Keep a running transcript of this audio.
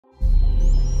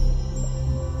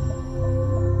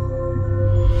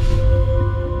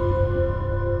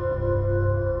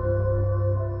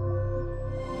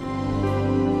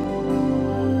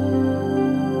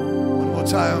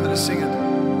to sing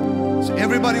it. So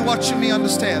everybody watching me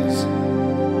understands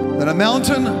that a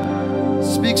mountain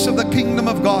speaks of the kingdom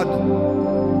of God.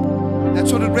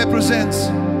 That's what it represents.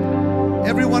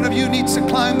 Every one of you needs to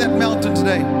climb that mountain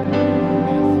today.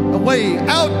 Away,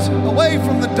 out, away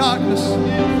from the darkness,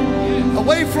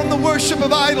 away from the worship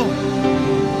of idol,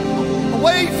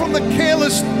 away from the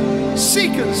careless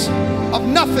seekers of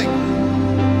nothing.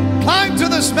 Climb to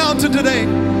this mountain today.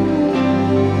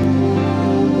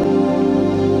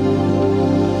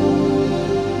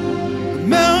 The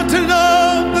mountain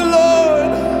of the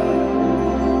Lord,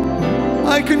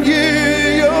 I can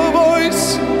hear your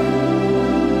voice.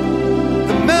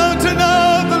 The mountain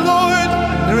of the Lord,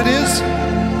 there it is.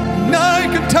 Now I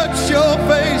can touch your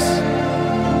face.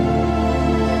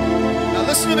 Now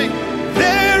listen to me.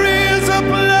 There is a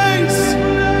place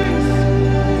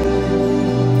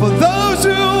for those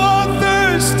who are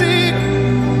thirsty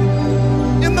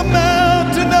in the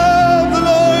mountain of the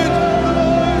Lord.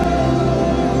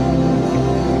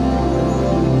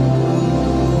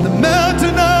 The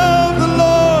mountain of the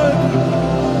Lord.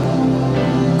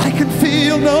 I can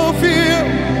feel no fear,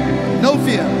 no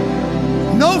fear,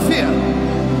 no fear.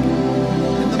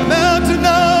 Mountain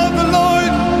of the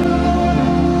Lord,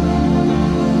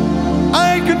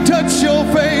 I can touch your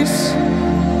face.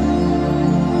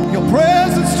 Your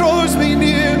presence draws me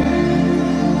near.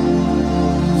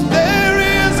 There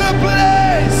is a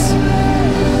place.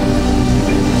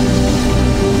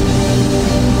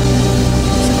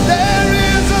 There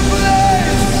is a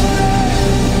place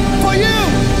for you.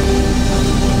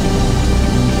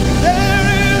 There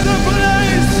is a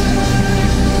place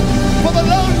for the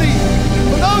lonely,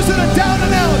 for those that are down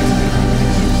and out.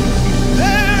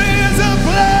 There is a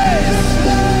place.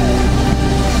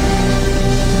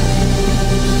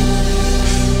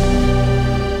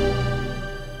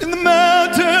 In the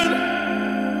mountain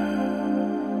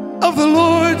of the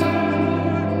Lord.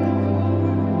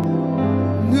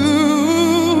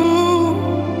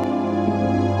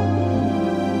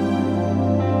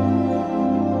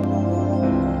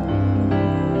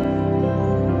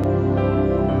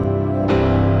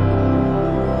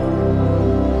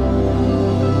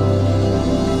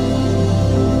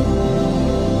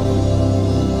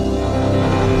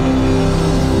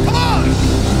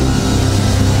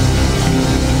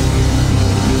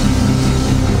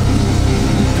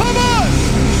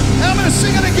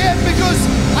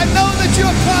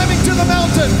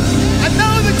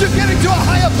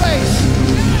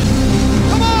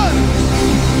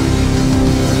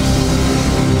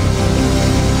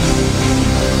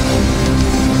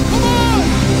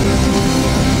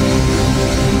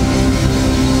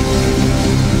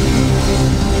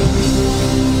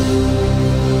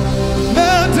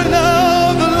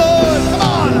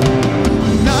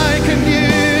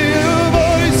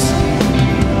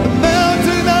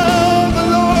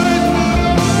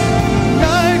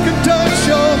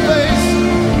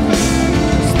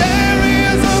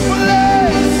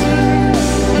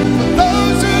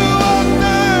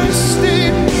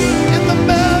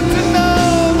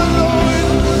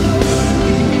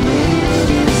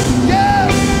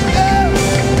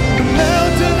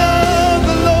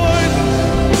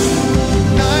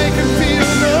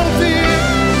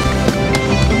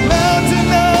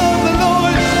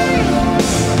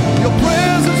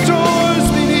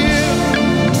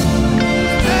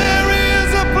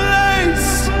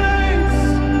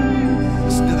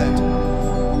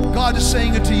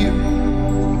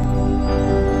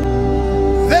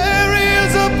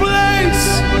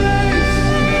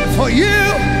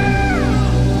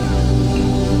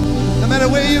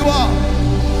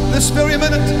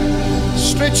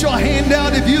 Stretch your hand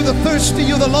out if you're the thirsty,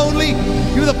 you're the lonely,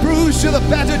 you're the bruised, you're the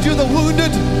battered, you're the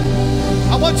wounded.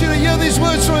 I want you to hear these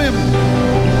words from him.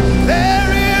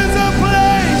 There is a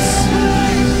place.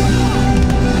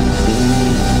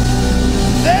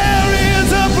 There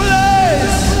is a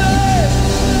place.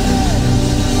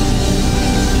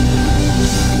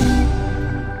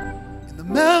 In the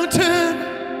mountain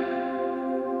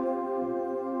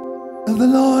of the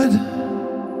Lord.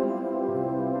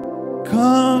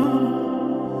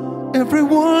 Come,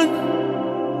 everyone,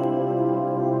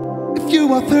 if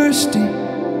you are thirsty.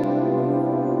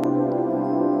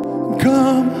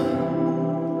 Come,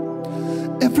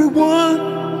 everyone,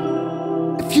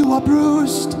 if you are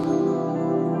bruised.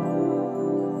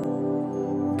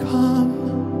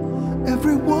 Come,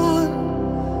 everyone,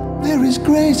 there is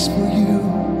grace for you.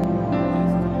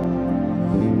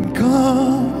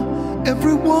 Come,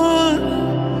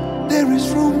 everyone, there is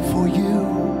room for you.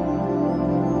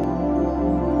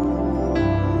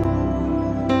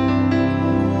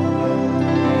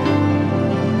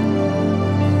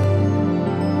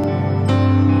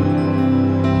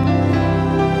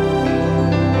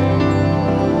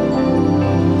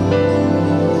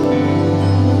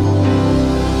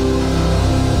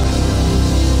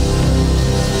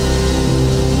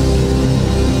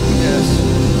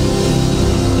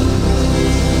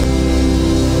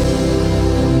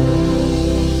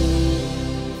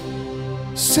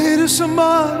 to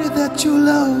somebody that you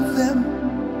love them.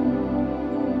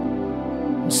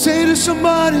 Say to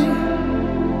somebody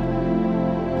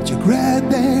that you're glad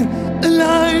they're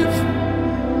alive.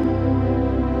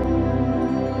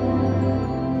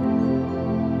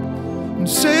 And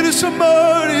say to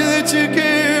somebody that you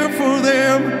care for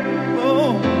them.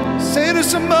 Oh, say to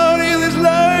somebody there's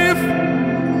life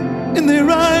in their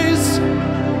eyes.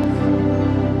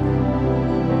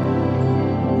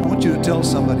 I want you to tell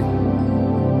somebody.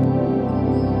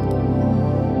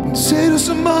 And say to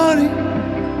somebody,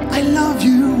 I love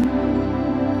you.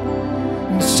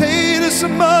 And say to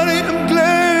somebody, I'm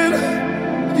glad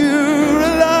you're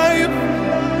alive.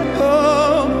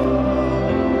 Oh,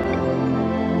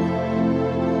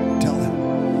 tell them.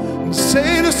 And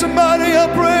say to somebody, I'll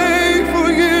pray for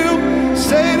you.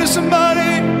 Say to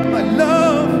somebody, my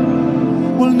love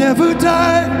will never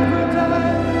die.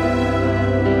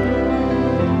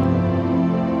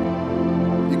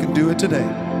 You can do it today.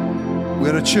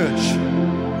 We're a church.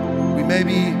 We may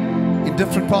be in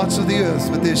different parts of the earth,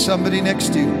 but there's somebody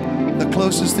next to you, the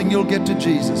closest thing you'll get to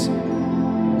Jesus.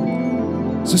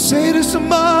 So say to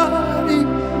somebody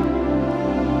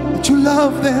that you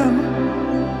love them.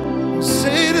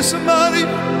 Say to somebody,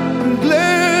 I'm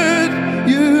glad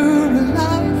you're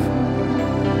alive.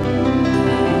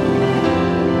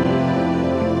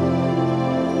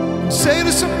 Say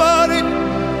to somebody,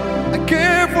 I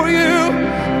care for you.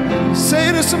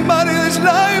 Say to somebody, there's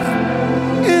life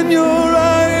in your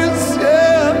eyes,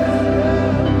 yeah.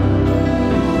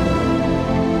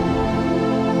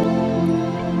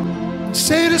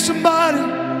 Say to somebody,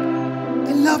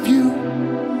 I love you.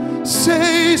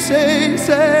 Say,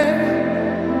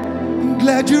 I'm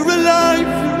glad you're alive.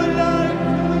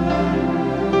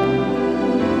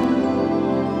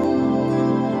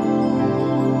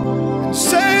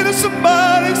 Say to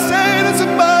somebody, say to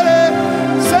somebody,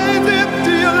 say to them,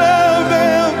 do you love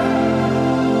them?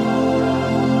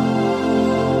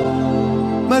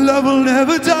 My love will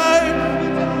never die.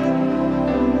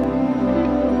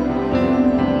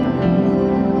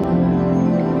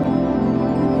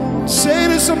 Say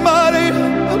to somebody,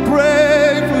 I'll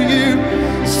pray for you.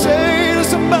 Say to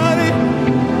somebody,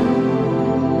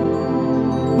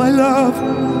 my love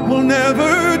will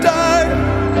never die.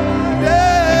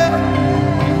 Yeah.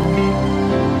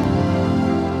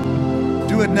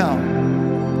 Do it now.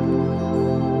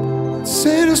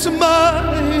 Say to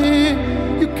somebody,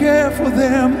 you care for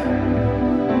them.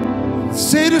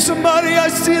 Say to somebody, I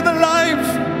see the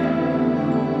life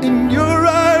in your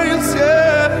eyes,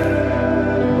 yeah.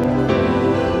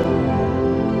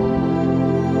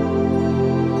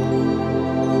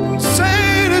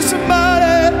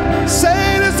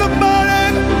 Say to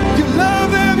somebody, you love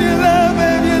them, you love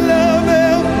them, you love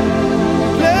them.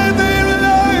 Let them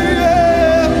alive,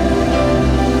 yeah.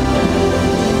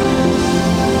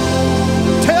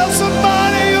 Tell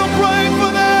somebody you'll pray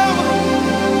for them.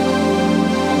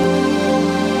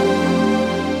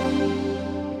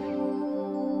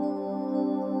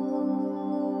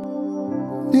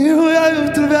 Io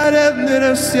voglio trovare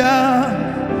nella sia.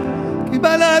 Chi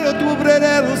ballano tu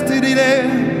prendere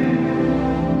stile.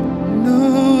 No.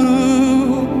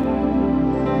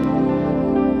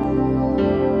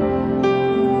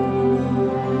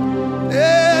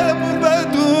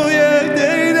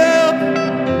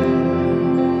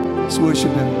 Let's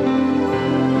worship Him.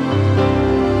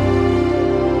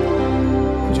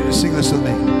 I want you to sing this with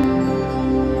me.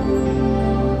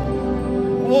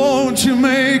 Won't you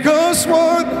make us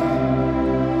one?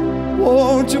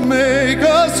 Won't you make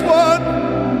us one?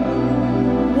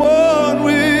 One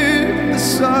with the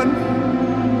sun.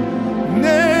 And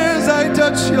as I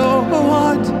touch your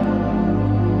heart,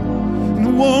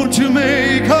 and won't you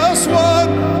make us one?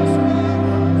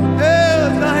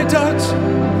 As I touch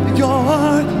your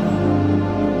heart,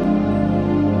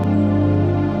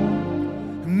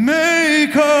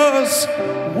 make us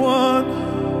one.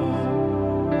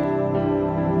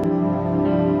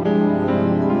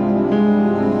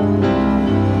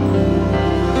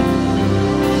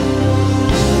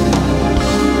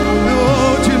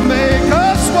 Won't you make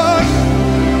us one?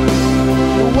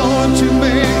 Won't you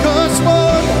make us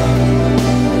one?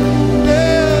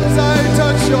 Yeah.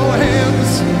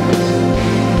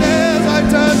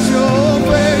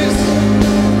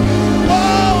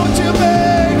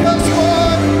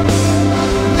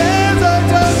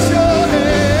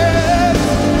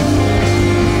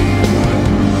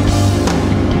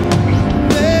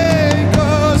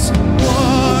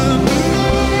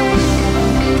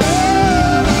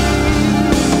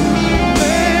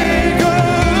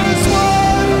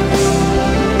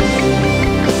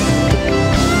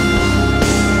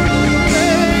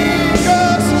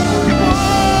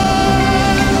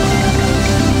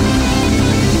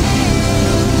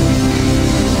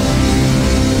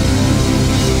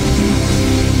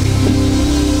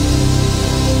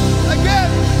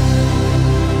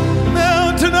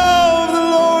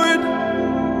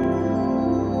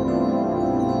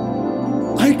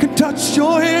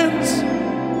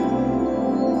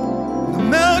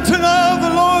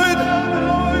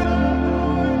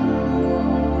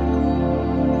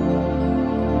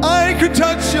 could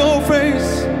touch your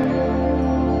face.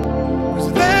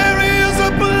 'Cause there is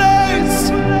a place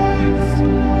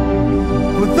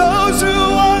for those who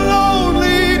are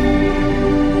lonely.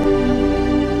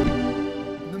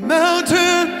 The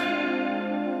mountain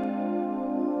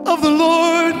of the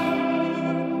Lord.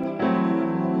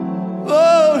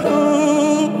 Oh,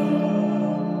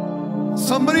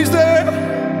 somebody's there,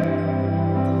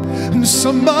 and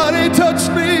somebody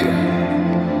touched me.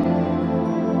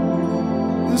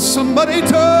 Somebody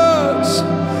touched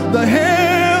the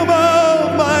hem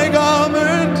of my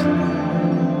garment.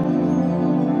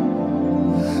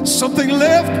 Something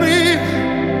left me.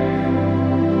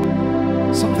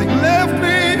 Something left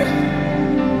me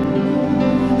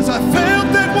as I felt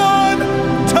that one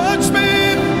touch me.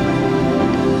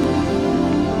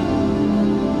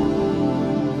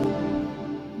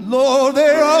 Lord,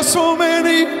 there are so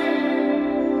many.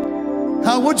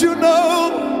 How would you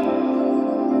know?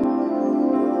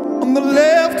 On the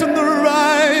left and the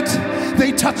right,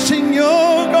 they touching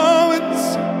your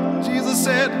garments. Jesus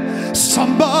said,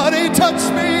 somebody touch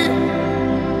me.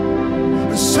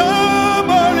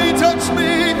 Somebody touch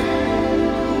me.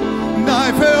 And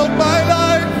I felt my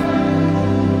life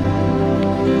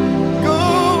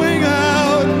going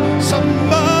out.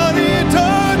 Somebody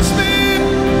touch me.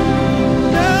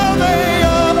 Now they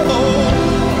are home.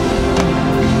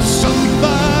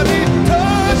 Somebody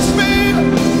touch me.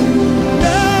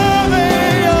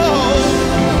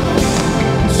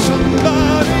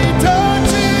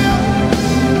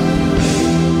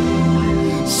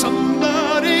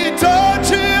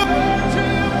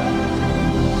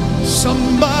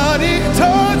 Somebody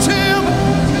touch him.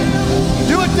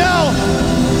 Do it now.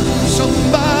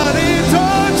 Somebody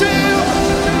touch him.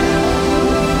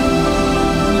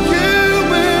 You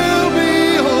will be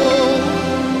whole.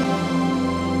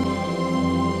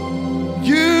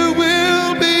 You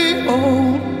will be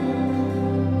whole.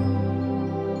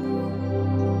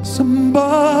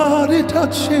 Somebody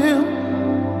touch him.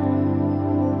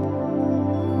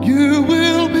 You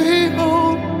will be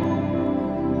whole.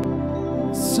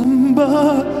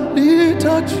 Somebody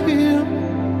touch him.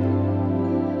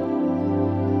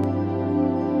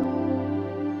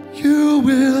 You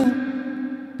will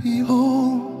be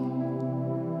whole.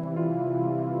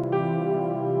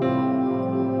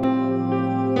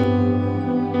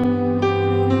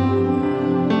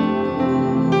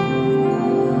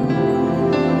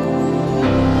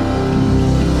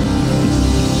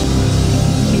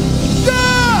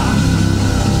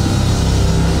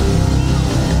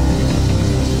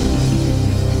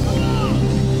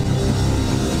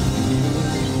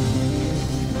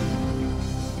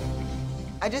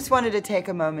 I just wanted to take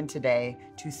a moment today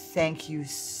to thank you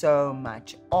so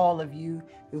much, all of you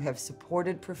who have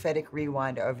supported Prophetic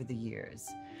Rewind over the years.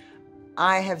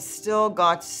 I have still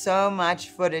got so much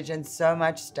footage and so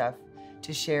much stuff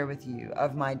to share with you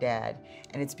of my dad,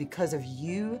 and it's because of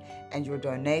you and your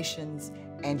donations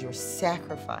and your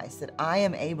sacrifice that I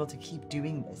am able to keep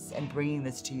doing this and bringing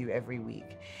this to you every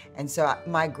week. And so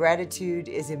my gratitude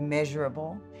is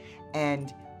immeasurable.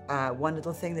 And one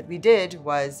little thing that we did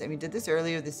was, and we did this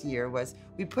earlier this year, was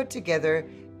we put together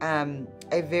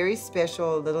a very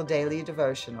special little daily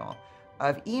devotional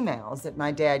of emails that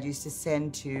my dad used to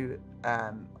send to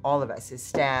all of us, his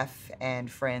staff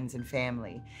and friends and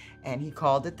family. And he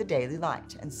called it the Daily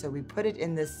Light. And so we put it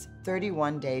in this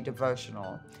 31-day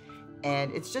devotional.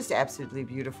 And it's just absolutely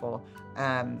beautiful.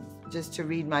 Just to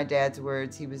read my dad's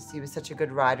words, he was such a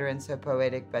good writer and so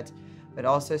poetic, but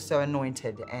also so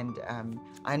anointed. And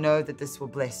I know that this will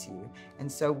bless you.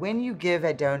 And so when you give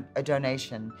a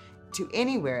donation to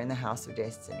anywhere in the House of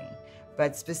Destiny,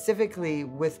 but specifically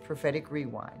with Prophetic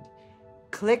Rewind,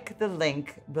 click the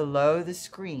link below the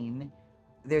screen.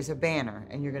 There's a banner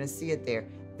and you're gonna see it there.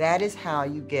 That is how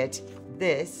you get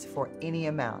this for any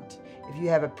amount. If you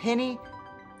have a penny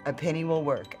will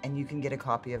work and you can get a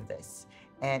copy of this.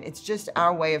 And it's just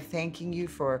our way of thanking you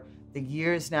for the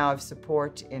years now of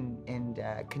support in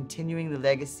continuing the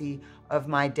legacy of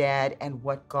my dad and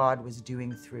what God was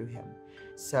doing through him.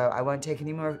 So I won't take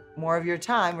any more of your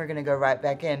time. We're gonna go right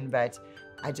back in, but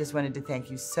I just wanted to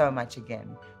thank you so much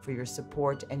again for your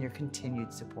support and your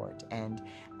continued support. And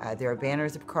there are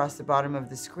banners across the bottom of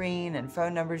the screen and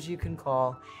phone numbers you can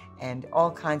call and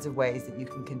all kinds of ways that you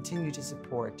can continue to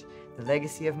support the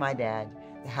legacy of my dad,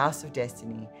 the House of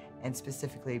Destiny, and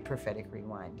specifically Prophetic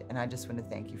Rewind. And I just want to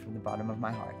thank you from the bottom of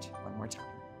my heart one more time.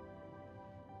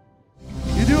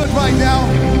 You do it right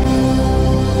now.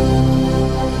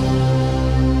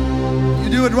 You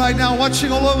do it right now,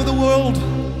 watching all over the world,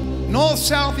 north,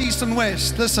 south, east, and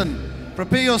west. Listen,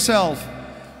 prepare yourself,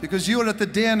 because you are at the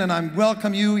den, and I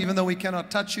welcome you, even though we cannot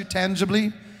touch you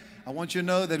tangibly. I want you to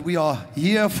know that we are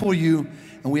here for you,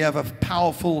 and we have a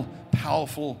powerful,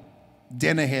 powerful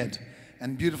den ahead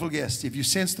and beautiful guests. If you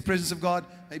sense the presence of God,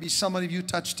 maybe some of you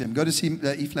touched him. Go to see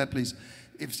E flat, please.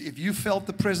 If you felt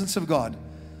the presence of God,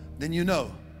 then you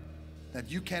know that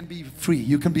you can be free,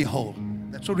 you can be whole.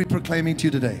 That's what we're proclaiming to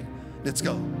you today. Let's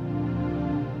go.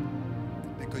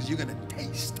 Because you're going to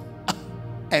taste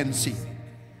and see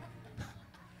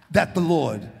that the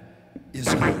Lord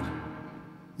is good.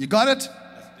 You got it?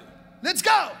 Let's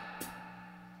go.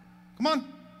 Come on.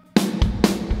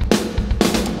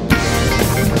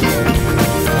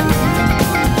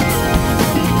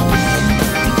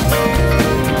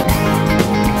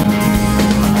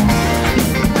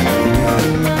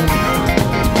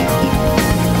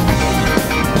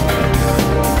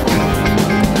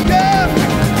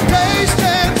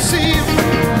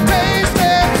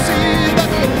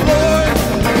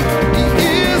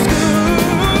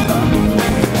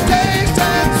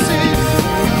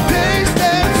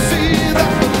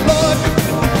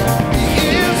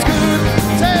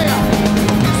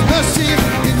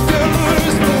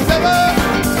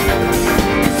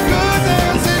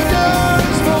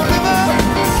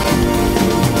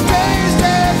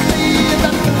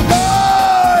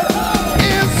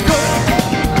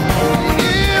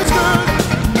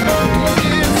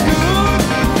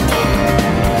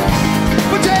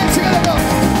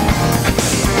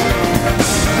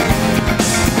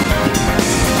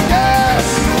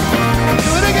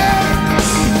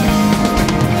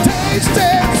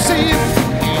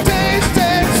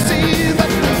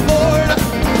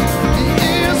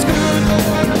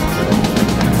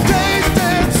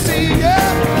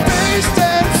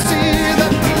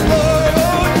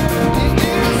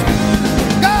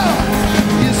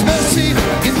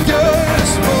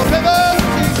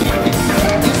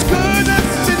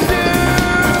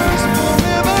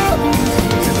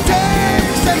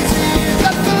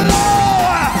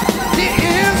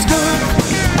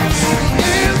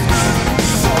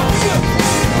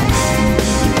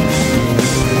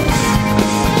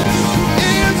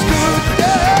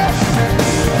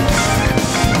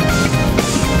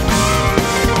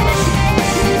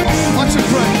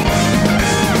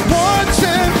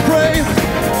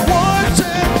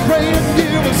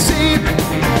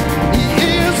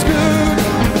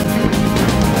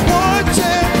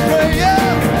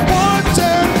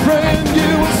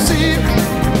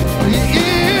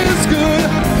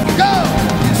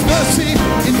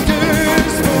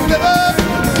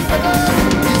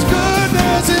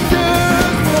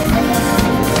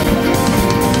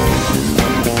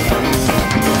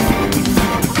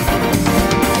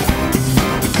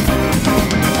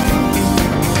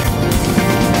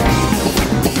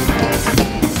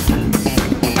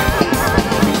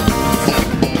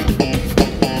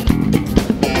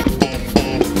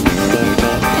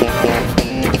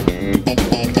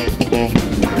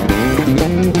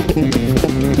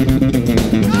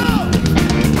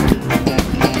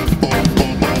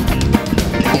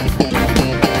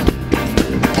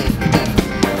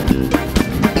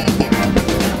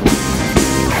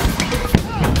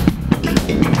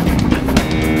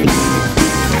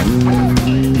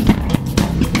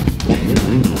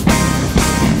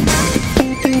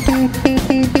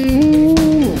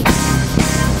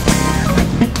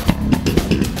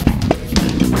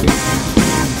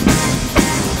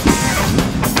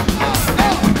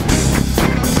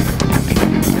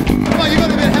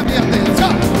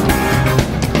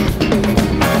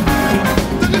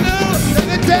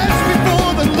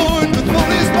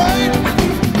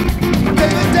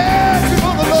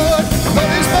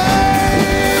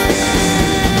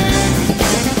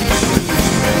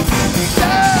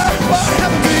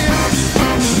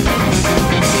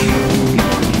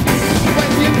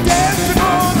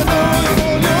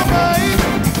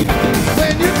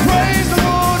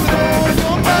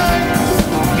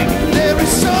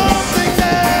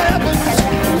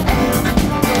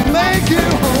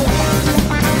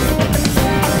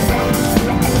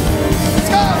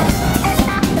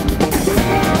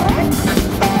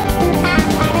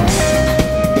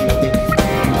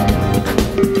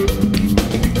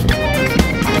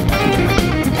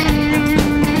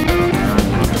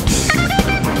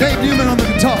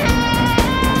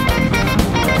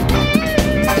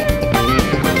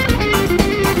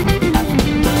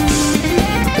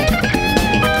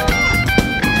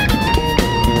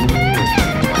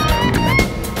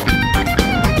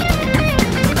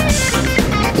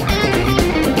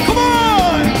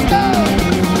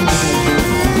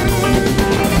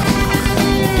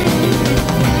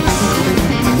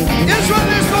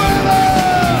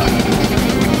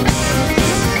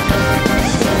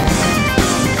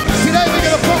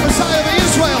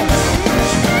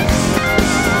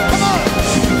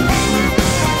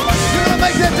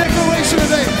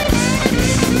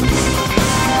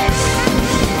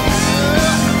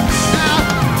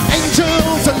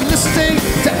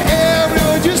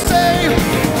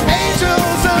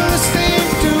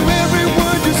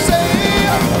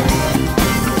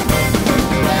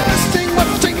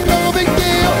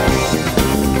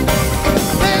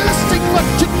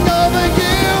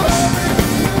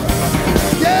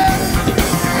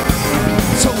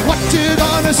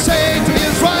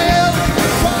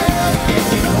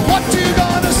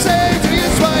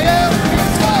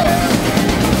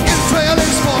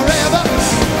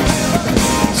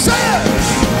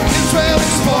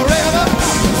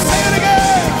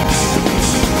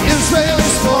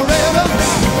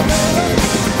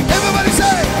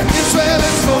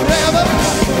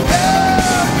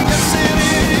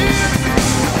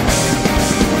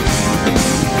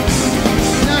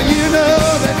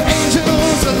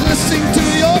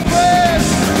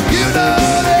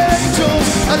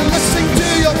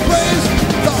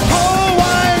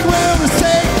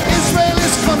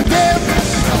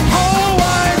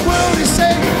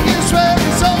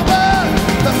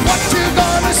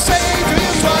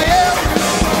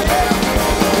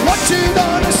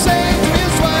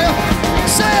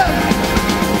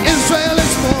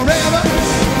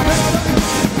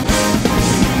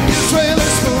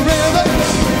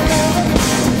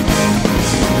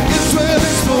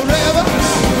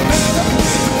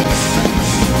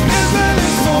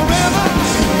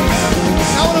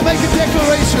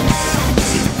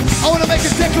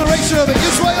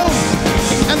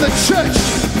 a church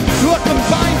who are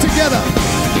combined together.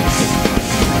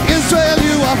 Israel,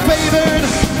 you are favored.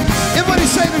 Everybody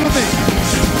say it with me.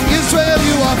 Israel,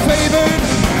 you are favored.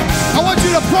 I want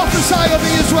you to prophesy over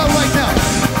Israel right now.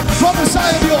 Prophesy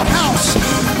over your house,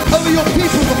 over your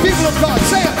people, the people of God.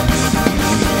 Say it.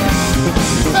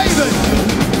 Favored.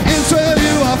 Israel,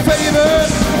 you are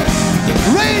favored.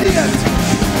 Radiant.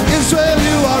 Israel,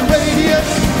 you are radiant.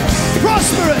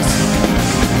 Prosperous.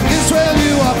 Israel,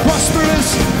 you are prosperous.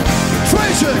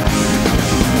 Treasured.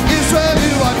 Israel,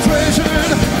 you are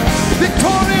treasured.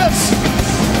 Victorious.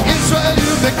 Israel,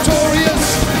 you victorious.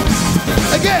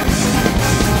 Again.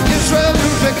 Israel,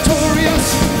 you victorious.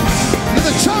 You're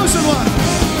the chosen one.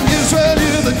 Israel,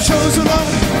 you're the chosen one.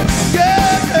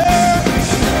 Yeah, yeah.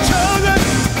 Chosen.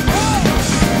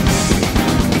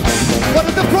 What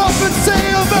did the prophet say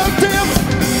about him?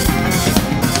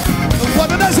 What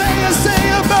did Isaiah say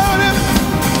about him?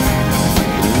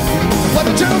 What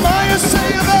did Jeremiah say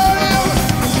about him?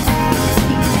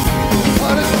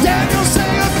 What did Daniel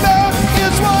say about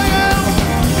Israel?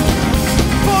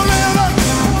 Forever,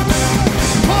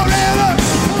 forever,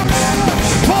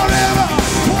 forever.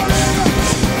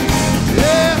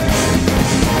 Yeah,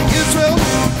 Israel.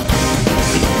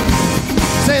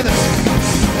 Say this.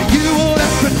 You will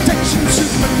have protection,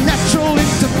 supernatural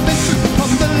intervention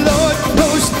from the Lord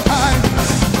Most High.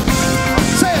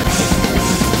 Say it.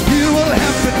 You will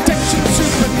have protection,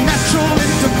 supernatural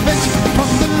intervention from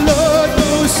the Lord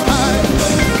Most High.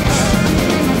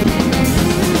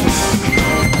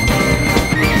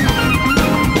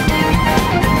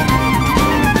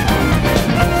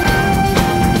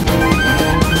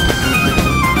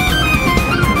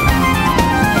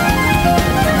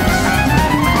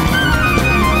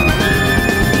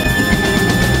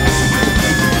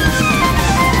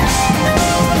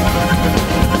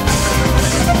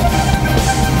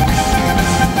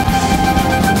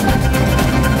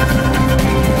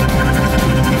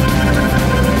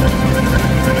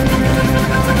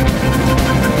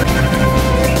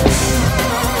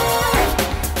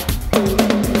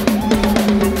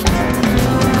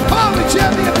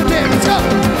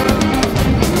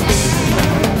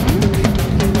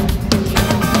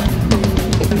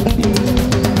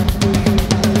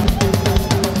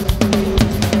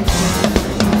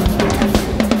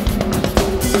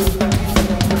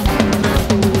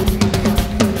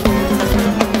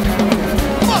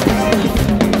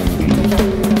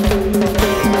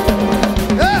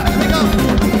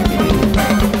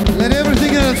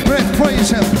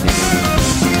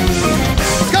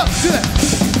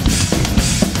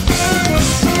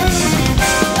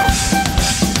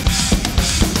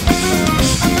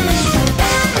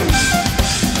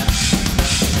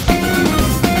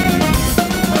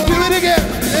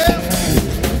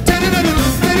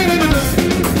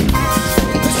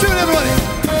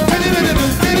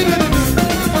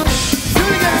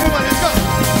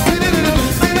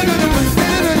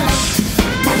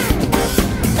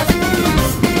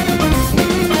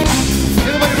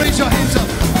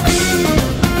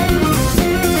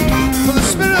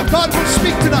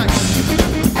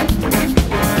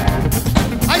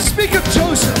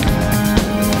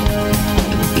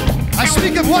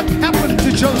 What happened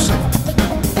to Joseph?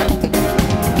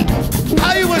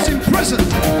 How he was imprisoned.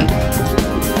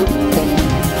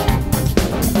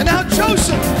 And how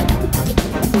Joseph,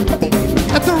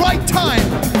 at the right time,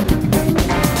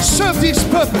 served his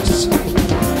purpose.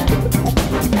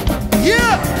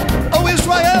 Yeah, O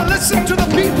Israel, listen to the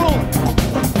people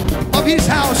of his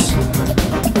house.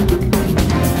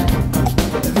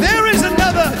 There is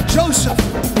another Joseph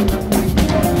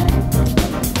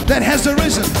that has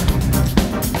arisen.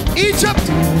 Egypt,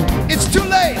 it's too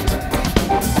late.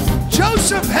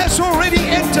 Joseph has already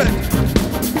entered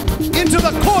into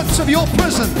the courts of your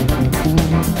prison.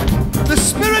 The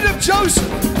spirit of Joseph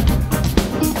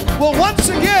will once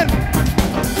again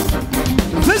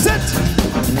visit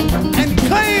and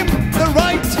claim the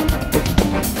right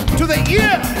to the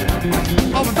ear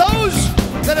of those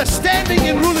that are standing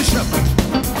in rulership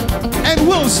and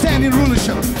will stand in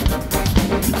rulership.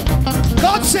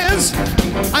 God says,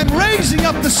 I'm raising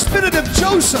up the spirit of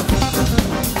Joseph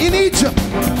in Egypt,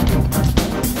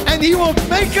 and he will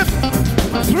make it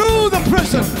through the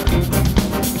prison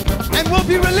and will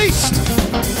be released.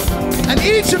 And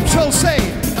Egypt shall say,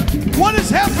 what has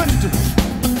happened?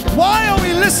 Why are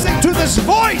we listening to this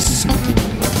voice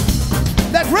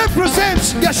that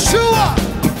represents Yeshua,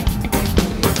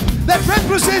 that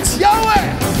represents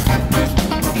Yahweh?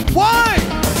 Why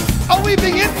are we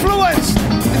being influenced?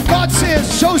 And God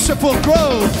says Joseph will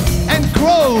grow and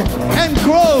grow and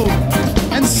grow,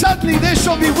 and suddenly there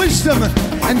shall be wisdom.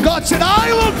 And God said,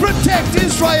 I will protect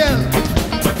Israel.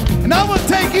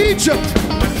 Egypt,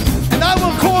 and I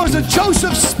will cause a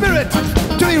Joseph spirit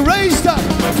to be raised up,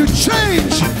 to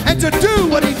change and to do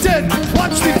what he did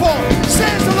once before,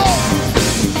 says the Lord.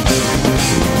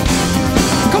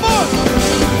 Come on.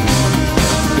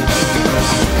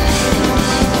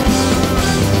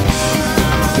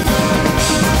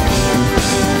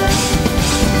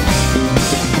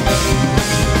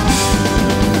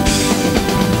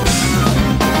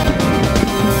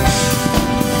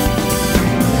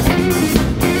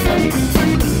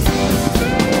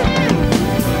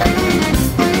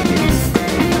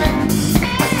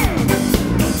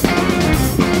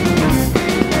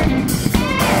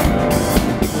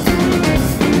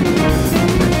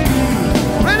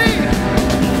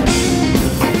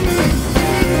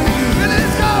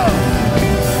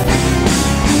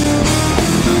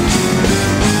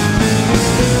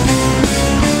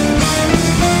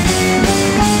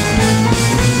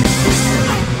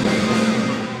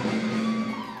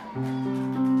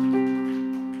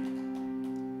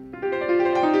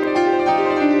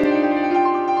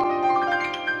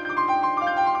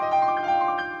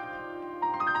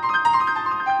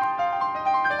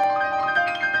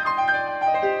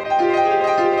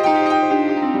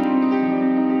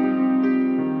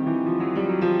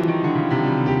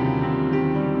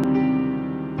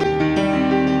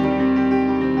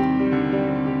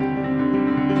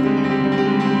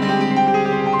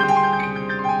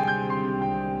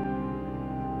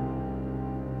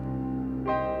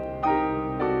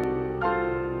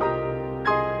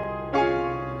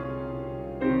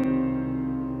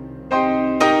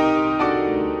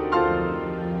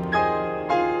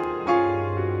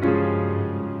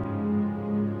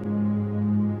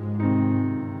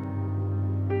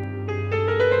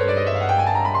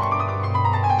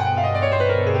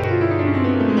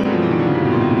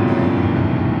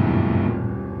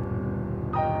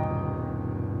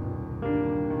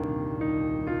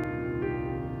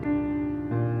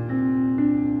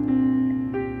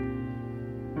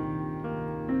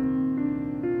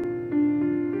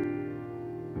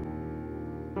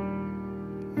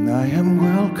 I am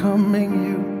welcoming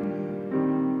you.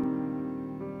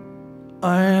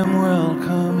 I am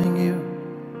welcoming you.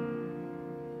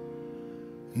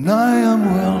 And I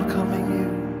am welcoming you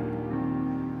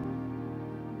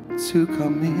to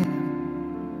come in.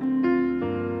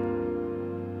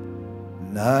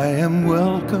 And I am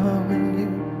welcoming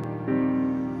you.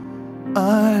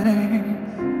 I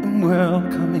am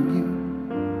welcoming you.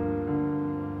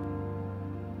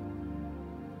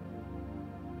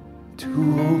 To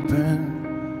open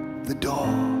the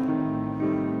door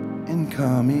and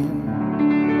come in.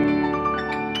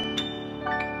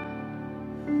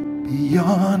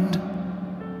 Beyond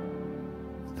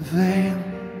the veil.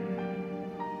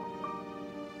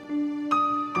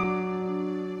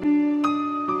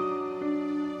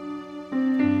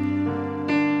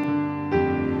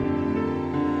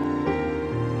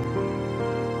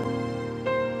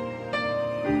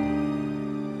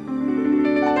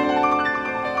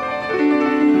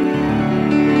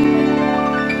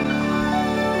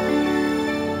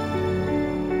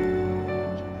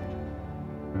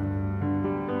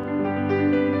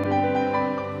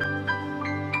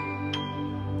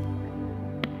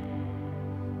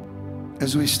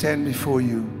 As we stand before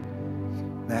you,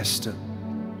 Master,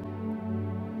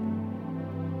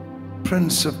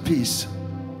 Prince of Peace,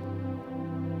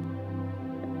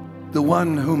 the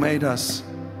one who made us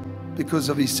because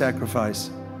of his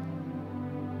sacrifice,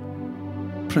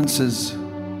 princes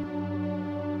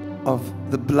of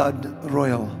the blood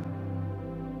royal.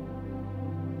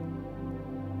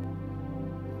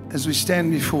 As we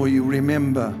stand before you,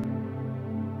 remember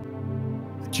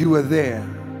that you were there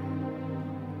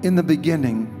in the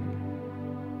beginning.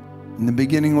 In the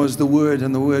beginning was the Word,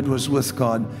 and the Word was with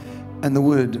God, and the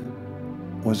Word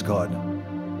was God.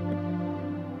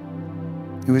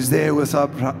 He was there with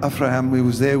Abraham. He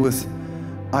was there with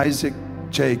Isaac,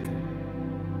 Jacob,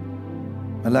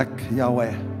 Malak,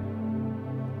 Yahweh.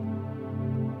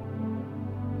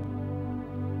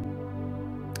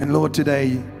 And Lord,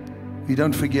 today, we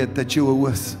don't forget that you were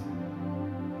with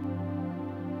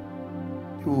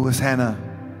Hannah.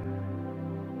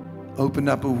 Opened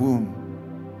up a womb.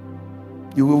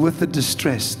 You were with the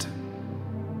distressed,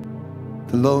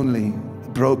 the lonely, the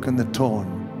broken, the torn.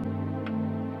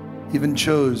 Even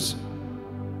chose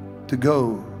to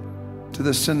go to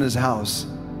the sinner's house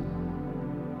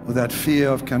without fear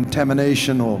of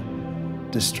contamination or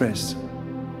distress.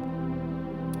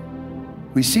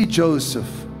 We see Joseph.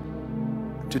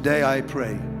 Today I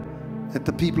pray that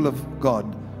the people of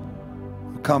God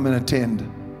who come and attend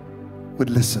would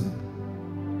listen.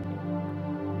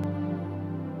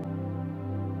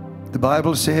 The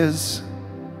Bible says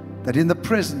that in the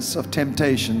presence of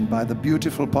temptation by the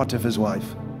beautiful Potiphar's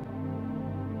wife,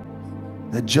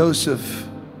 that Joseph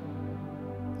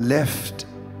left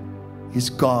his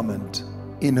garment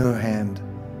in her hand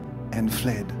and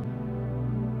fled.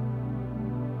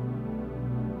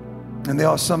 And there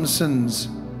are some sins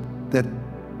that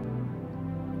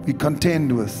we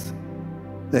contend with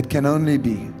that can only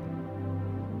be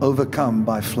overcome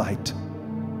by flight.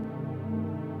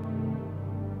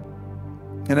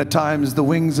 And at times the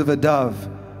wings of a dove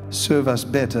serve us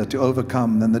better to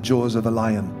overcome than the jaws of a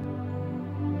lion.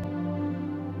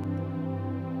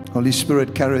 Holy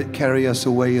Spirit, carry us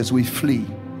away as we flee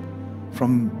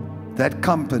from that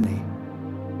company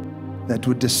that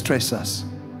would distress us.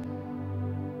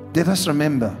 Let us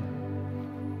remember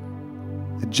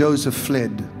that Joseph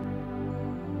fled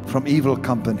from evil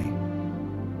company.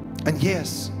 And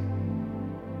yes,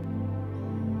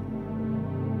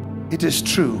 it is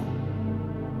true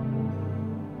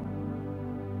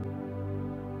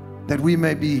that we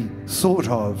may be thought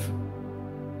of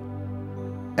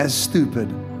as stupid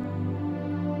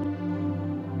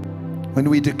when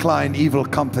we decline evil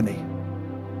company.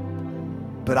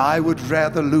 But I would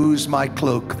rather lose my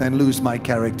cloak than lose my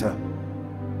character.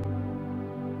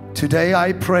 Today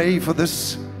I pray for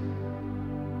this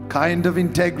kind of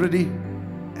integrity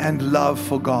and love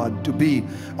for God to be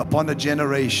upon a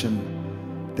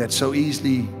generation that so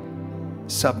easily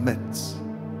submits.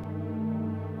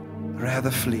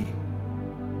 Rather flee.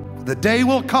 The day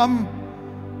will come,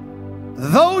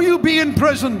 though you be in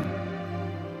prison,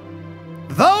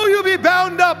 though you be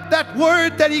bound up, that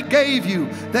word that He gave you,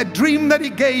 that dream that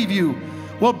He gave you,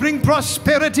 will bring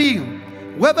prosperity,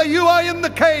 whether you are in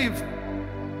the cave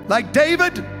like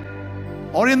David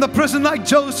or in the prison like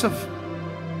Joseph.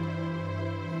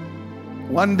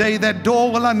 One day that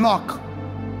door will unlock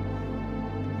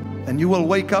and you will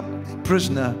wake up a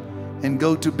prisoner and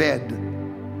go to bed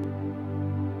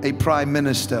a prime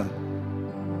minister.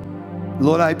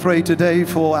 Lord, I pray today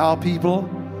for our people,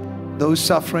 those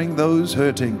suffering, those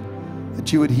hurting,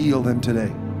 that you would heal them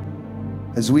today.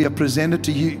 As we have presented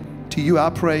to you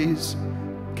our praise,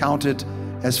 count it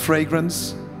as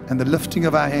fragrance and the lifting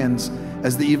of our hands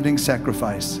as the evening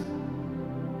sacrifice.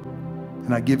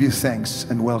 And I give you thanks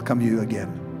and welcome you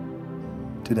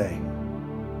again today.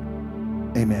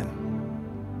 Amen.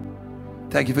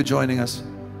 Thank you for joining us.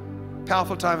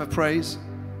 Powerful time of praise,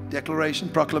 declaration,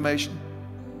 proclamation,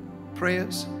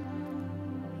 prayers.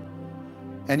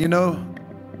 And you know,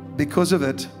 because of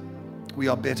it, we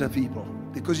are better people.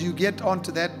 Because you get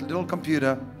onto that little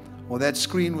computer or that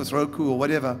screen with Roku or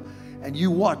whatever, and you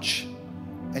watch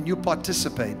and you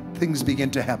participate, things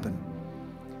begin to happen.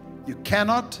 You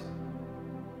cannot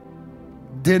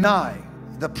deny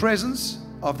the presence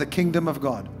of the kingdom of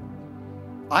God.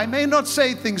 I may not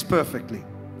say things perfectly.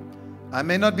 I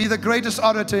may not be the greatest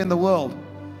orator in the world,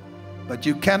 but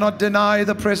you cannot deny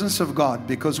the presence of God,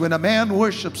 because when a man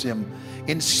worships Him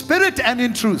in spirit and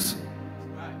in truth,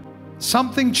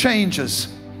 something changes.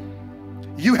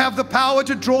 You have the power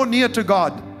to draw near to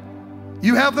God.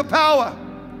 You have the power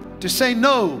to say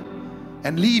no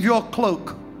and leave your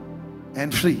cloak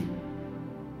and flee.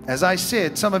 As I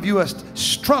said, some of you are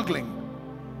struggling.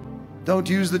 Don't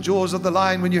use the jaws of the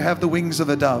lion when you have the wings of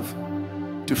a dove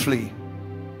to flee.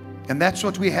 And that's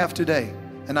what we have today.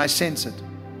 And I sense it.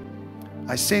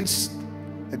 I sense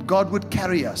that God would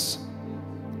carry us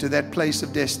to that place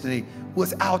of destiny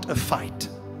without a fight.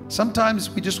 Sometimes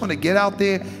we just want to get out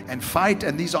there and fight,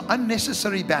 and these are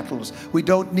unnecessary battles. We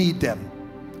don't need them.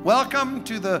 Welcome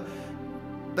to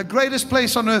the greatest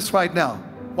place on earth right now.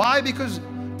 Why? Because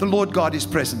the Lord God is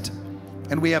present.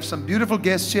 And we have some beautiful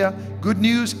guests here. Good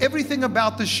news. Everything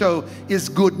about the show is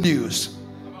good news.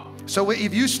 So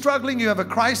if you're struggling, you have a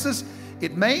crisis,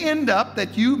 it may end up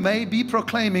that you may be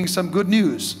proclaiming some good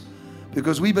news.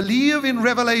 Because we believe in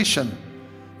revelation.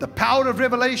 The power of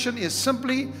revelation is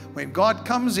simply when God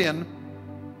comes in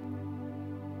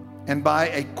and by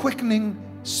a quickening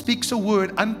speaks a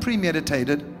word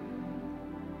unpremeditated,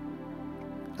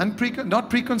 not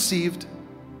preconceived,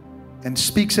 and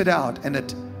speaks it out, and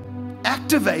it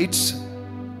activates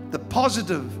the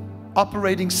positive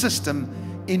operating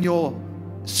system in your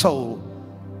soul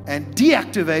and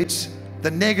deactivates the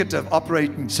negative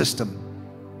operating system.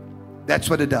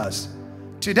 That's what it does.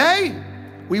 Today,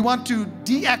 we want to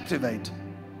deactivate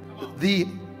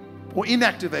or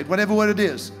inactivate, whatever word it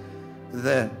is,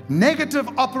 the negative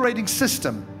operating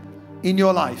system in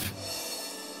your life.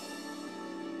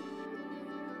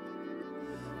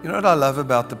 You know what I love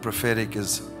about the prophetic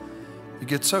is you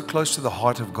get so close to the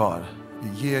heart of God. You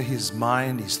hear His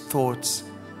mind, His thoughts,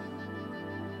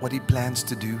 what He plans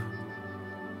to do.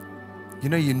 You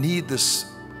know, you need this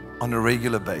on a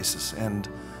regular basis. And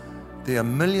there are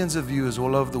millions of viewers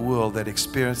all over the world that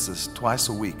experience this twice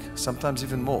a week, sometimes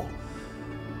even more,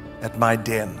 at my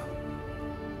den.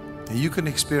 And you can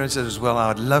experience it as well.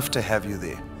 I'd love to have you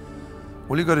there.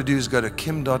 All you got to do is go to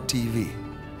kim.tv.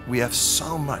 We have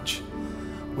so much.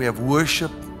 We have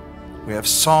worship. We have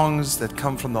songs that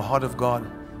come from the heart of God,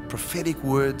 prophetic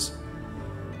words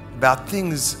about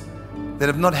things that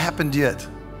have not happened yet.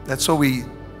 That's what we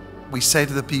say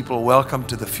to the people, welcome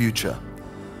to the future.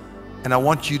 And I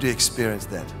want you to experience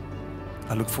that.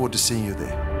 I look forward to seeing you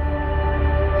there.